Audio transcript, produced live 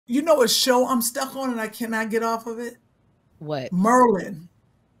You know a show I'm stuck on and I cannot get off of it? What? Merlin.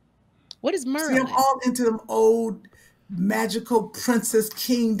 What is Merlin? See, I'm all into them old magical princess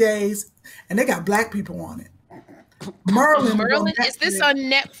king days, and they got black people on it. Merlin. Merlin, is this on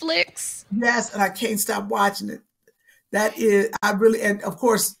Netflix? Yes, and I can't stop watching it. That is, and of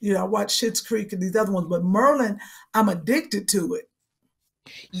course, I watch Schitts Creek and these other ones, but Merlin, I'm addicted to it.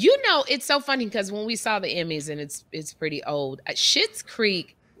 It's so funny because when we saw the Emmys, and it's pretty old, Schitts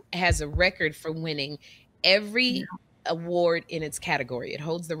Creek has a record for winning every award in its category. It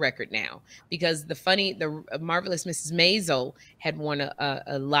holds the record now because the Marvelous Mrs. Maisel had won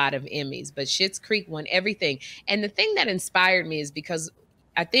a lot of Emmys, but Schitts Creek won everything. And the thing that inspired me is because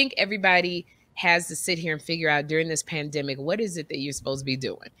I think everybody has to sit here and figure out during this pandemic, what is it that you're supposed to be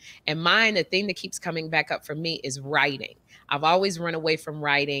doing? And the thing that keeps coming back up for me is writing. I've always run away from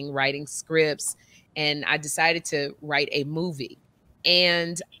writing scripts, and I decided to write a movie.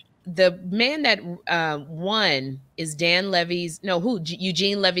 And the man that won is Eugene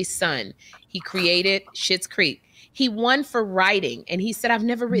Levy's son. He created Schitts Creek. He won for writing, and he said, I've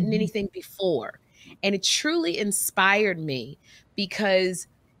never written anything before. And it truly inspired me because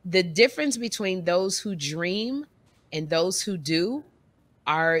the difference between those who dream and those who do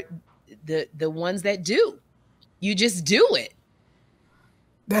are the ones that do. You just do it.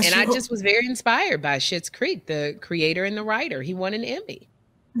 I just was very inspired by Schitts Creek, the creator and the writer. He won an Emmy.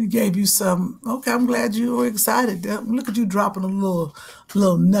 He gave you some. Okay, I'm glad you were excited. Look at you dropping a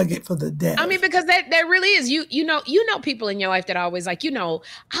little nugget for the day. I mean, because that really is. You know people in your life that are always like,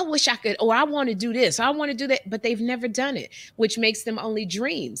 I wish I could, or I want to do this, or I want to do that, but they've never done it, which makes them only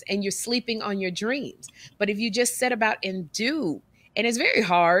dreams, and you're sleeping on your dreams. But if you just set about and do, and it's very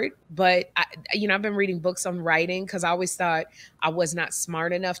hard, but I've been reading books on writing because I always thought I was not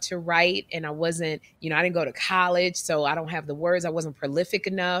smart enough to write, and I wasn't, I didn't go to college, so I don't have the words. I wasn't prolific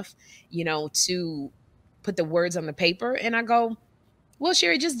enough, to put the words on the paper. And I go, well,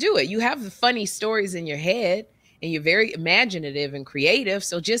 Sherri, just do it. You have the funny stories in your head, and you're very imaginative and creative,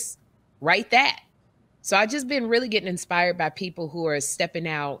 so just write that. So I've just been really getting inspired by people who are stepping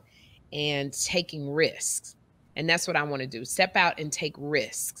out and taking risks. And that's what I want to do. Step out and take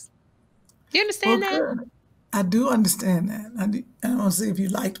risks. Do you understand that? Good. I do understand that. I want to see if you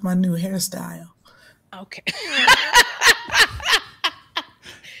liked my new hairstyle. Okay.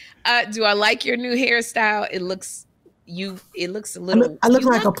 Do I like your new hairstyle? It looks a little. I look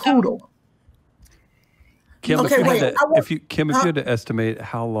like a poodle. Kym, if you had to estimate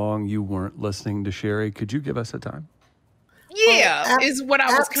how long you weren't listening to Sherri, could you give us a time? Yeah, is what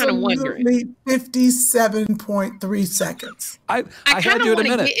I was kind of wondering. 57.3 seconds. I had you at a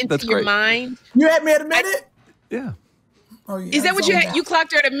minute. Get into That's your great. mind. You had me at a minute? Yeah. Oh, yeah. Is that what you had? You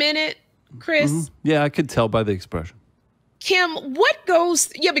clocked her at a minute, Chris? Mm-hmm. Yeah, I could tell by the expression. Kym, what goes?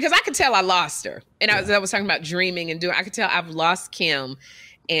 Yeah, because I could tell I lost her. And I was talking about dreaming and doing. I could tell I've lost Kym,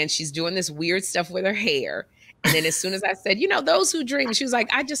 and she's doing this weird stuff with her hair. And then as soon as I said, those who dream, she was like,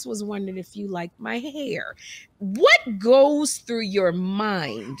 I just was wondering if you like my hair. What goes through your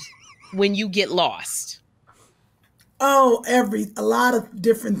mind when you get lost? Oh, a lot of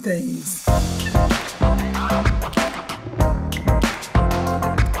different things.